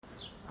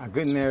A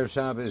good Erev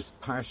Shabbos,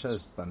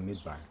 Parshas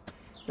Bamidbar.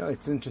 You know,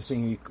 it's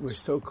interesting, we're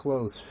so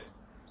close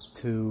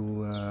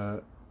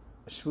to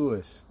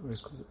Shavuos,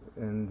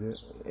 and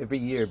every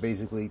year,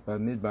 basically,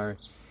 Bamidbar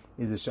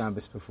is the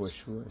Shabbos before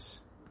Shavuos.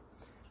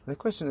 And the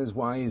question is,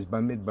 why is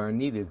Bamidbar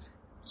needed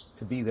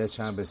to be that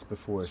Shabbos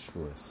before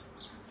Shavuos?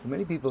 So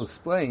many people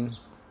explain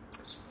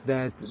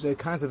that the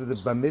concept of the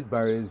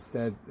Bamidbar is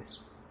that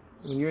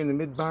when you're in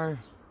the Midbar,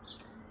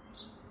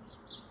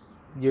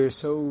 you're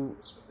so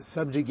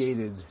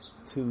subjugated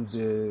to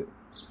the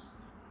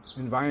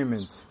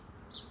environment,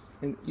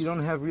 and you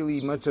don't have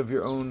really much of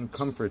your own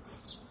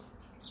comforts.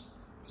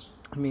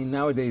 I mean,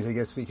 nowadays, I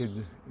guess we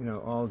could,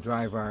 all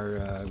drive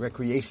our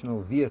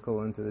recreational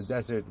vehicle into the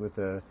desert with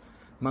a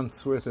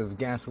month's worth of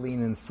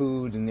gasoline and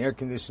food and air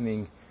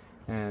conditioning,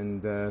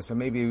 and so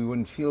maybe we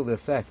wouldn't feel the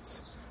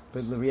effects.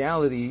 But the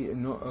reality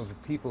of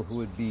people who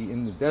would be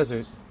in the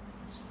desert,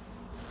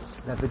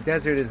 that the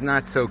desert is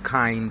not so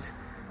kind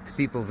to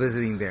people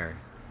visiting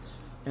there.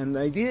 And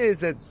the idea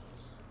is that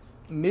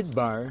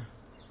Midbar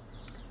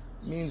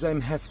means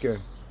I'm hefker.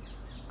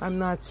 I'm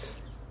not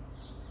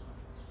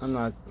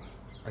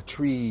a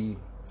tree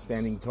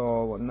standing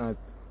tall. I'm not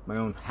my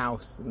own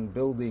house and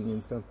building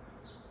and stuff.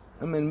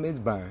 I'm in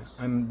Midbar.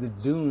 I'm the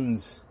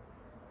dunes.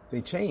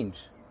 They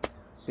change.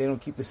 They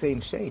don't keep the same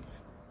shape.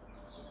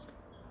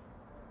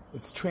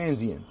 It's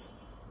transient.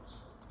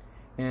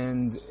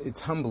 And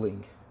it's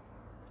humbling.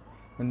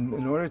 And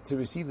in order to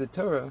receive the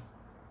Torah,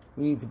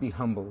 we need to be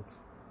humbled.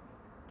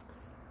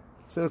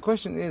 So the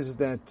question is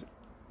that,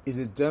 is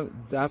it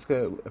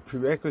dafka a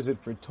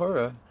prerequisite for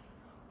Torah,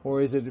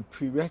 or is it a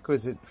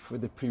prerequisite for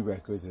the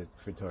prerequisite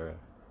for Torah?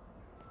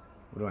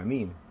 What do I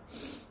mean?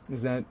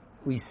 Is that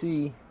we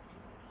see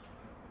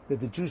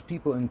that the Jewish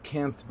people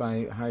encamped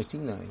by Har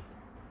Sinai,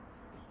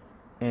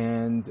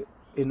 and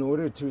in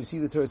order to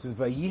receive the Torah, it says,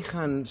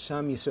 Vayichan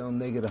Sham Yisrael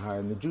Neged Har,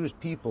 and the Jewish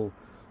people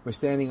were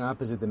standing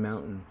opposite the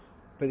mountain.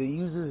 But it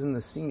uses in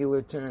the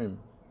singular term.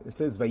 It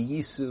says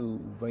Vayisu,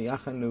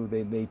 Vayachanu,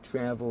 they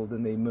traveled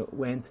and they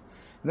went.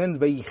 And then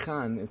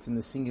Vayichan, it's in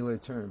the singular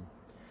term.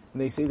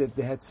 And they say that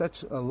they had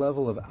such a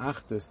level of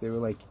achdus, they were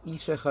like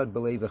Ish Echad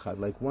B'Lev Echad,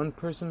 like one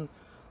person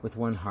with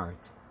one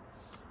heart.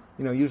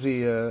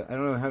 Usually, I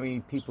don't know how many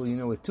people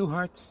with two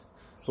hearts,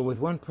 but with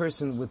one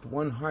person with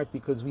one heart,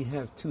 because we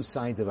have two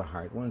sides of a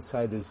heart. One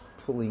side is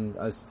pulling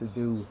us to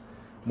do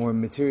more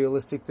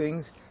materialistic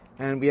things,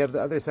 and we have the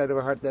other side of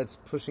our heart that's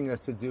pushing us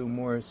to do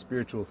more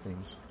spiritual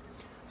things.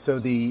 So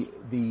the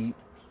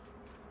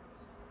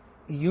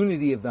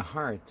unity of the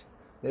heart,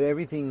 that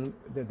everything,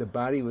 that the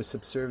body was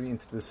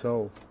subservient to the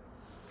soul.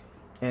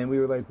 And we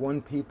were like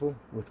one people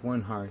with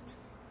one heart,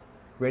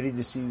 ready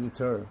to see the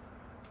Torah.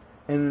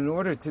 And in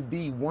order to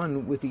be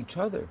one with each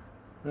other,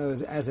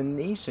 as a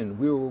nation,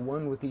 we were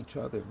one with each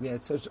other. We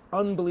had such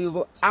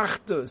unbelievable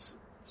achdus,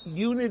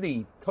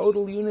 unity,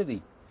 total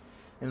unity.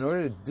 In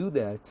order to do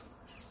that,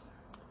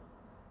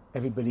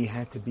 everybody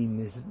had to be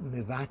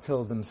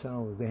mivatel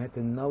themselves. They had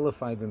to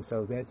nullify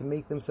themselves. They had to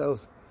make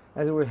themselves,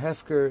 as it were,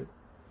 hefker.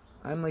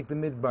 I'm like the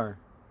midbar.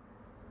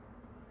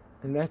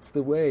 And that's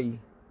the way,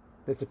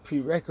 that's a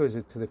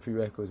prerequisite to the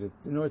prerequisite.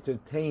 In order to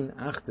attain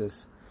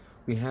achdus,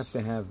 we have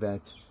to have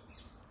that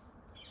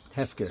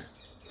hefker,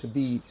 to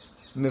be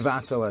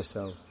mivatel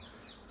ourselves,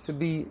 to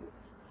be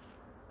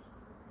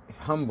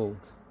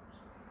humbled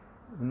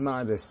and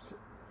modest,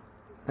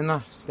 and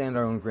not stand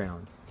our own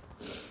ground.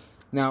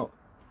 Now,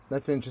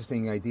 that's an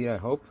interesting idea, I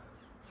hope.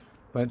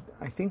 But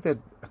I think that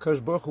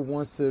HaKadosh Baruch Hu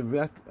wants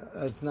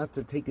us not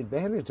to take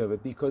advantage of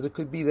it, because it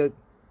could be that,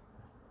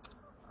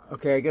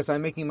 okay, I guess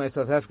I'm making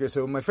myself hefker,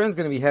 so my friend's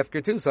going to be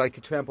hefker too, so I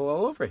could trample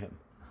all over him.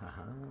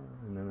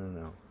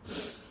 No.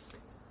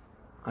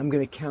 I'm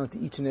going to count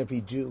each and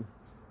every Jew.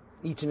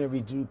 Each and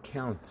every Jew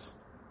counts.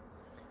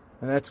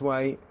 And that's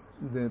why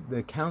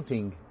the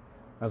counting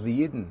of the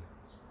Yidden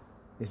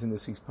is in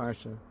this week's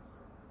Parsha.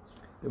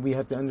 That we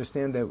have to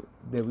understand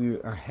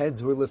that our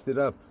heads were lifted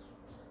up,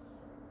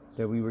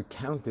 that we were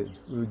counted,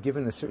 we were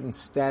given a certain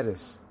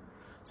status.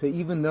 So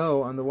even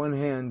though, on the one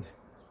hand,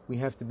 we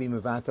have to be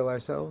mevatel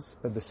ourselves,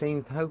 but the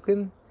same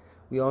token,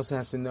 we also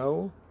have to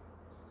know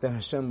that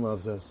Hashem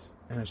loves us,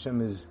 and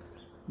Hashem is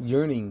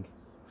yearning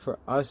for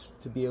us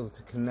to be able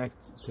to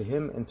connect to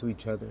Him and to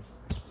each other.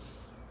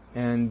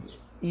 And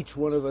each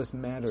one of us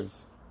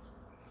matters.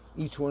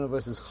 Each one of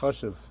us is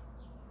chashuv.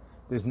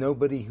 There's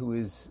nobody who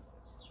is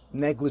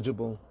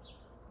negligible,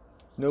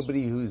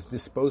 nobody who's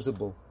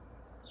disposable.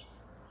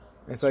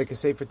 It's like a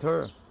Sefer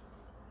Torah.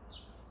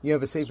 You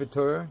have a Sefer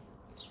Torah,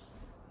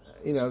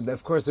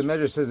 of course the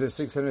measure says there's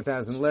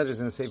 600,000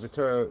 letters in a Sefer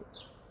Torah.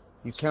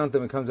 You count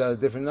them, it comes out a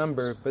different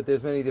number, but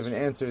there's many different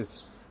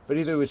answers. But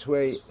either which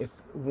way, if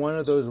one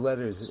of those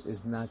letters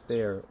is not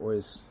there, or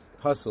is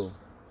puzzle,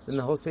 then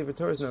the whole Sefer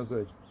Torah is no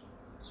good.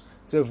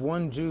 So if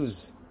one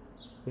Jew's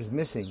is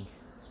missing,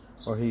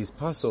 or he's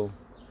puzzle,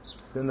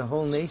 then the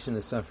whole nation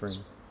is suffering.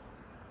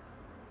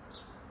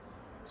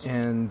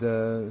 And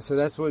so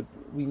that's what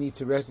we need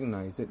to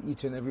recognize, that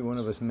each and every one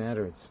of us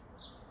matters.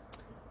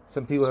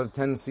 Some people have a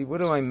tendency, what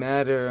do I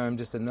matter? I'm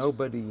just a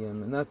nobody,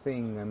 I'm a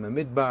nothing, I'm a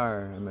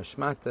midbar, I'm a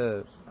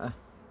shmata.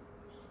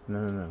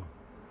 No.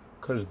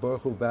 Kodesh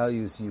Baruch Hu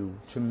values you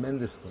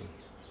tremendously.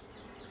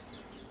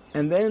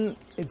 And then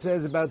it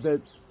says about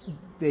that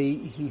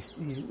he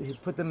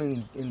put them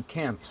in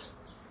camps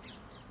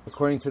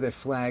according to the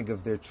flag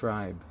of their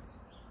tribe.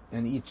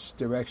 And each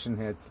direction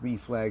had 3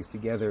 flags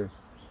together.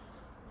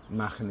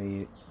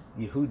 Machane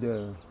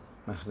Yehuda,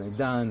 Machane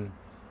Dan,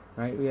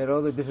 right? We had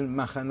all the different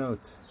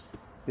machanot,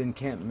 the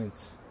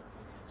encampments.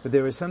 But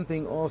there was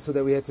something also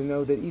that we had to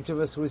know, that each of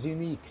us was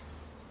unique.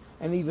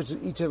 And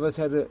each of us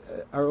had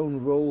our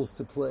own roles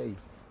to play.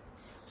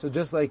 So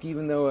just like,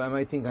 even though I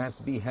might think I have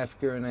to be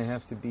hefker and I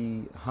have to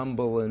be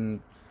humble and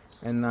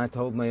not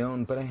hold my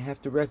own, but I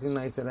have to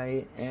recognize that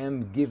I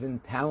am given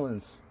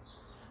talents.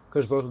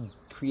 Because Baruch Hu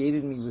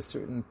created me with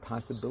certain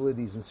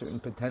possibilities and certain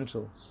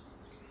potential.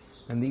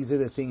 And these are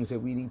the things that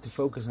we need to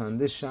focus on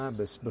this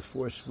Shabbos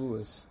before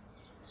Shavuos,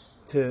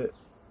 to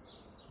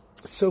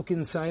soak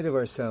inside of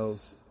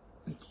ourselves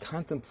and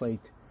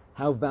contemplate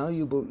how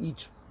valuable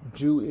each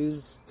Jew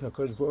is to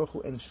HaKadosh Baruch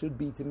Hu and should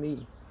be to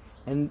me.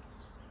 And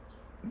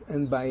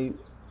by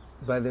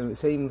the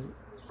same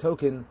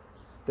token,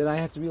 that I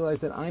have to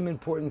realize that I'm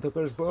important to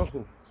HaKadosh Baruch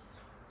Hu.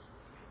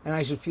 And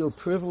I should feel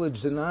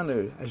privileged and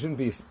honored. I shouldn't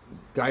be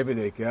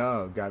gaivadik,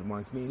 oh, God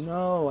wants me.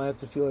 No, I have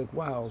to feel like,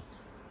 wow,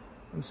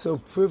 I'm so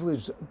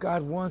privileged.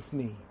 God wants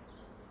me.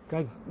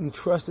 God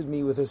entrusted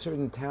me with a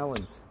certain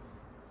talent.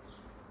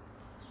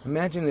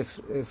 Imagine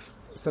if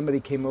somebody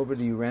came over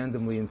to you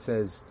randomly and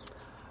says,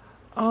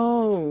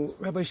 oh,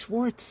 Rabbi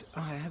Schwartz,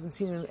 I haven't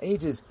seen him in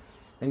ages.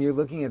 And you're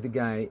looking at the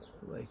guy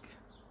like,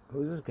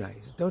 who's this guy?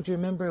 He says, don't you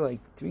remember, like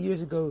 3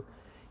 years ago,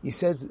 you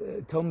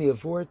told me a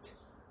vort?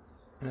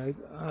 And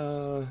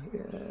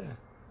yeah.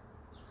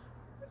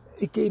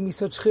 It gave me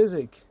such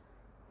chizik.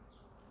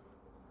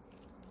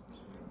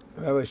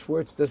 Rabbi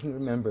Schwartz doesn't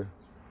remember.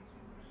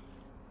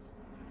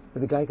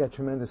 But the guy got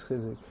tremendous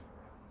chizik.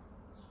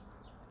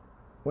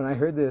 When I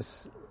heard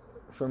this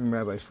from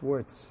Rabbi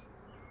Schwartz,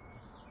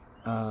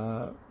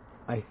 I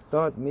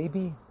thought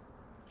maybe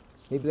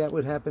that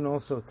would happen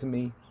also to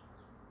me.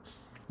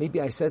 Maybe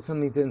I said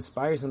something to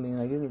inspire something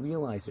and I didn't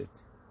realize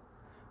it.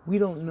 We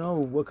don't know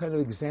what kind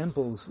of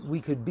examples we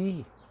could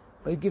be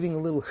by giving a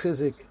little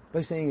chizik,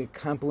 by saying a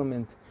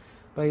compliment,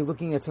 by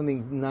looking at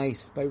something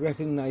nice, by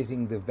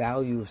recognizing the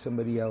value of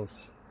somebody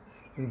else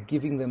and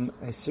giving them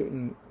a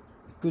certain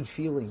good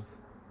feeling.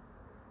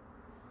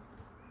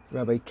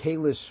 Rabbi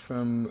Kalish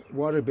from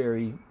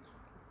Waterbury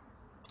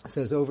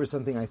says over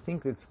something, I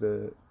think it's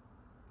the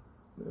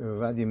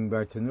Vadim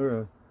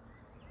Bartanura,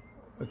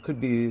 it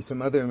could be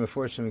some other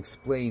Meforshim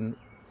explain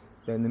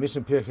that in the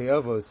Mishnah Pirkei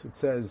Avos it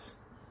says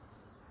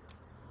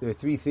there are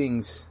 3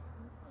 things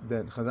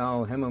that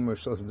Chazal Hemam or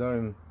Shlos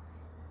Darim,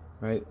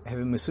 right?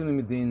 Having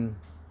Mesunim Medin,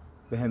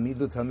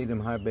 Behamidu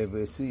Talmidim Harbe,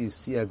 Ve'esuyu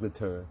Siag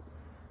L'Torah.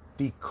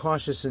 Be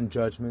cautious in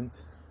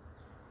judgment,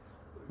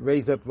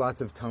 raise up lots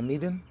of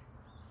Talmidim,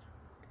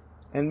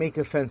 and make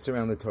a fence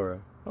around the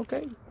Torah.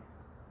 Okay.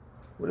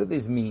 What do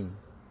these mean?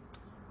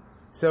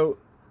 So,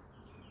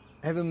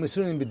 having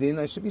Mesunim Medin,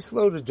 I should be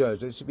slow to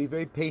judge. I should be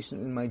very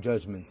patient in my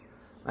judgment.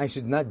 I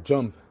should not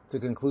jump to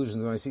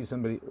conclusions when I see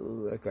somebody,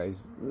 that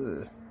guy's,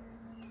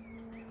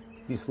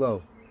 be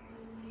slow.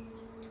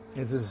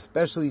 And this is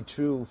especially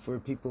true for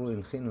people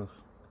in chinuch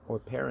or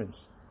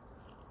parents.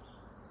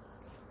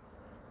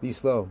 Be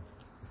slow.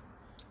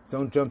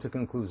 Don't jump to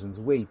conclusions.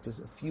 Wait just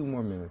a few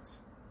more minutes.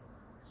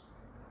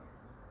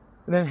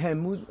 And then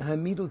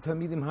hamidu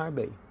talmidim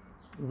harbe.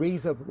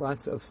 Raise up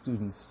lots of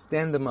students.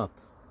 Stand them up.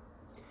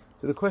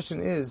 So the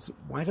question is,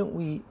 why don't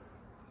we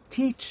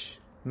teach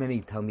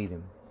many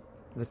talmidim?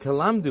 The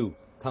talamdu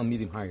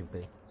talmidim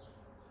harbe.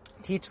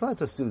 Teach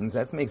lots of students.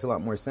 That makes a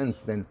lot more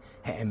sense than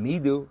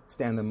hamidu,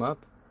 stand them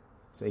up.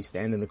 Say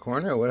stand in the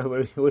corner. What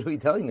are we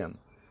telling them?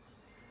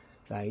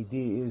 The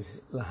idea is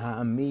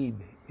lahamid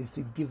is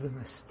to give them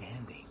a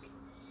standing,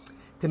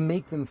 to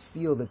make them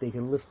feel that they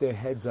can lift their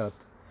heads up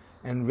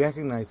and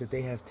recognize that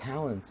they have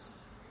talents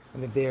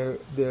and that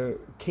they're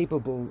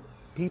capable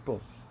people.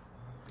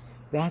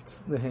 That's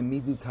the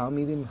hamidu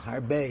talmidim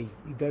harbe.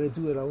 You got to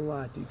do it a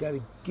lot. You got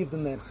to give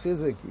them that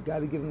chizik. You got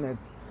to give them that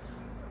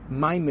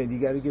maimed. You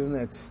got to give them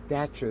that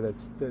stature.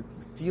 That's the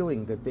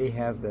feeling that they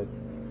have that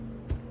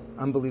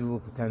unbelievable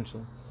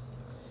potential.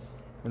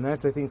 And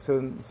that's, I think,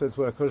 so it's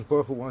what HaKadosh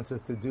Baruch Hu wants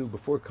us to do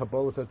before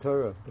Kabbalas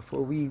HaTorah,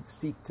 before we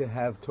seek to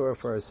have Torah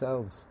for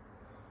ourselves.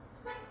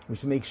 We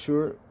should make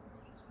sure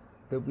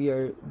that we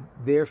are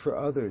there for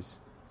others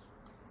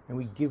and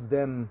we give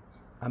them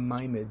a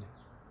maimed.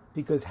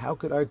 Because how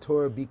could our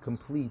Torah be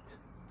complete?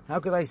 How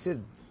could I sit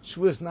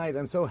Shavuos night?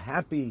 I'm so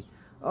happy.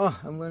 Oh,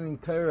 I'm learning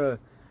Torah.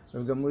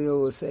 Rav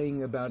Gamliel was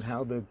saying about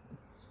how the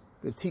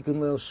Tikkun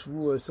Leil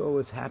Shavuos, all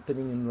what's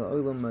happening in the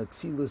Olam,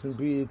 Tzilus and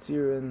Bria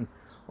Yitzira and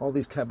all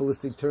these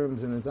Kabbalistic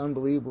terms, and it's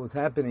unbelievable what's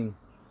happening.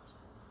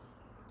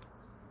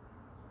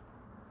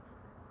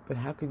 But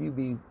how could you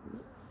be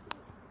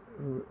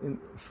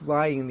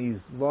flying in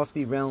these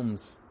lofty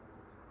realms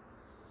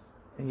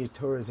and your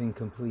Torah is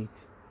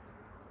incomplete?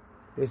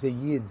 There's a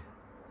Yid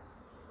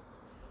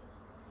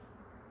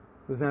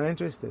who's not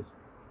interested.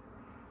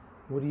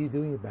 What are you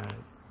doing about it?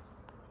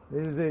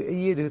 There's a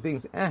Yid who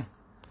thinks, I'm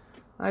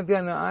not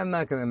going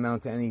to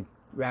amount to any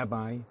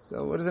rabbi,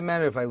 so what does it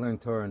matter if I learn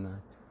Torah or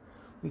not?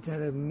 We got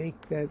to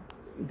make that,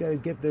 we got to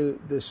get the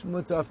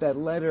schmutz off that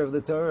letter of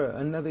the Torah,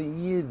 another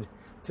Yid,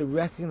 to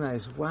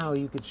recognize, wow,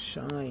 you could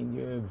shine.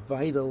 You're a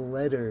vital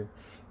letter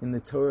in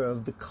the Torah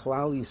of the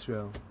Klal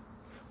Yisrael.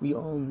 We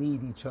all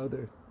need each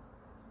other.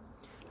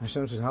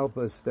 Hashem should help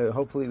us that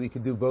hopefully we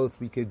could do both.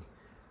 We could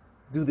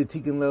do the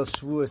Tikkun Leil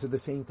Shavuos at the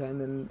same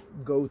time and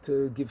go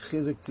to give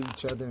chizuk to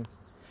each other.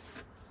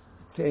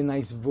 Say a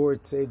nice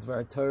vort, say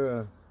Dvar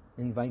Torah,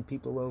 invite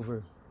people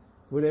over.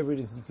 Whatever it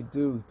is you could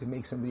do to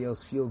make somebody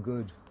else feel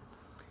good.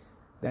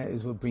 That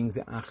is what brings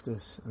the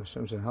Achdus. And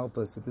Hashem should help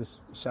us that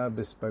this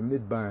Shabbos Bar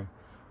Midbar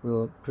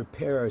will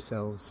prepare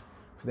ourselves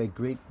for that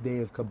great day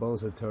of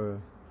Kabbalah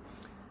Torah.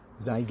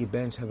 Zai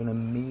Gebench, have an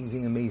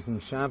amazing, amazing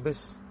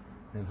Shabbos,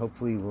 and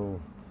hopefully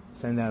we'll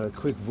send out a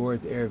quick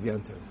vort Erev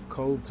Yantav.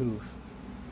 Kol Tuv.